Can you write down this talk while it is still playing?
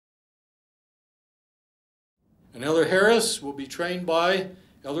And Elder Harris will be trained by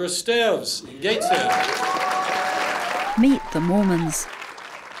Elder Esteves in Gateshead. Meet the Mormons,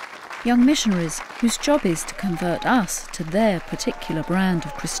 young missionaries whose job is to convert us to their particular brand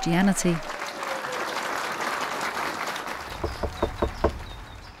of Christianity.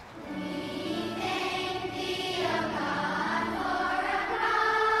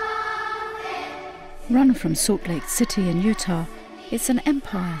 Run from Salt Lake City in Utah, it's an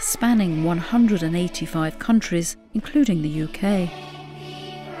empire spanning 185 countries, including the UK.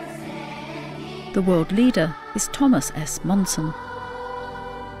 The world leader is Thomas S. Monson.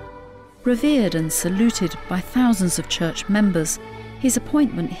 Revered and saluted by thousands of church members, his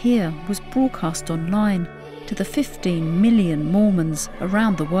appointment here was broadcast online to the 15 million Mormons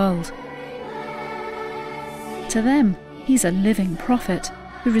around the world. To them, he's a living prophet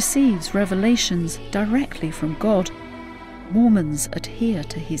who receives revelations directly from God. Mormons adhere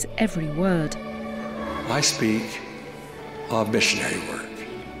to his every word. I speak of missionary work.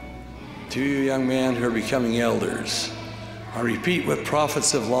 To you young men who are becoming elders, I repeat what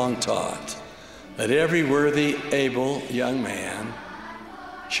prophets have long taught, that every worthy, able young man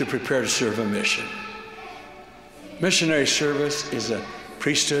should prepare to serve a mission. Missionary service is a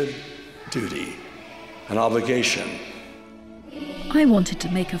priesthood duty, an obligation. I wanted to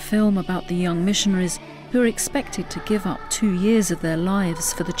make a film about the young missionaries who are expected to give up 2 years of their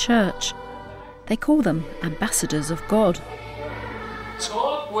lives for the church. They call them ambassadors of God.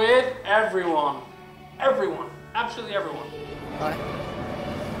 Talk with everyone. Everyone. Absolutely everyone. Hi.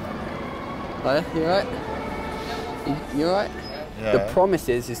 Hi, you alright? You alright? Yeah. The promise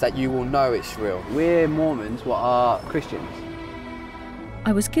is that you will know it's real. We're Mormons, what are Christians.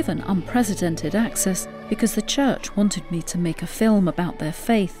 I was given unprecedented access because the church wanted me to make a film about their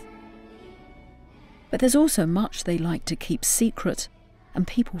faith. But there's also much they like to keep secret and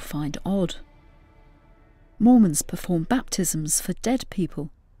people find odd. Mormons perform baptisms for dead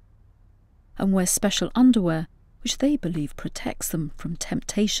people and wear special underwear which they believe protects them from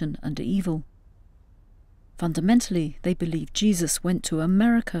temptation and evil. Fundamentally, they believe Jesus went to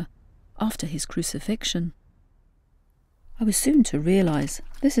America after his crucifixion. I was soon to realise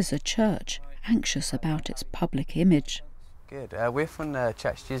this is a church anxious about its public image. Good. We're from the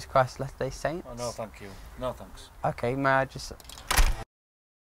Church of Jesus Christ Latter-day Saints. Oh, no, thank you. No, thanks. Okay, may I just